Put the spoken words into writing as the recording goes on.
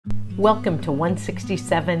Welcome to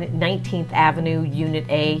 167 19th Avenue, Unit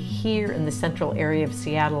A, here in the central area of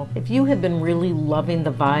Seattle. If you have been really loving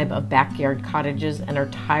the vibe of backyard cottages and are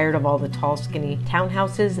tired of all the tall, skinny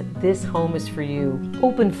townhouses, this home is for you.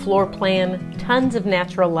 Open floor plan, tons of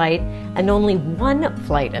natural light, and only one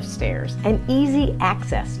flight of stairs, and easy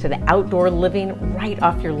access to the outdoor living right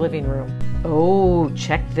off your living room. Oh,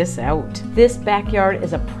 check this out. This backyard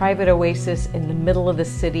is a private oasis in the middle of the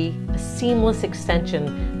city, a seamless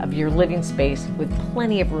extension of your living space with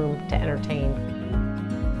plenty of room to entertain.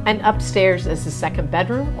 And upstairs is the second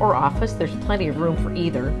bedroom or office. There's plenty of room for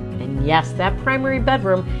either. And yes, that primary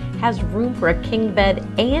bedroom has room for a king bed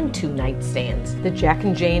and 2 nightstands. The Jack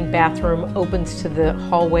and Jane bathroom opens to the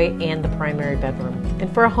hallway and the primary bedroom.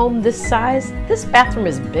 And for a home this size, this bathroom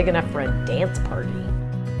is big enough for a dance party.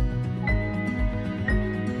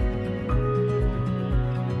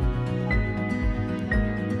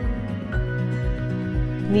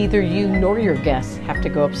 Neither you nor your guests have to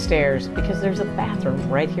go upstairs because there's a bathroom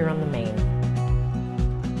right here on the main.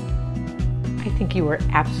 I think you are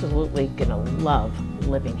absolutely gonna love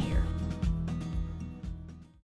living here.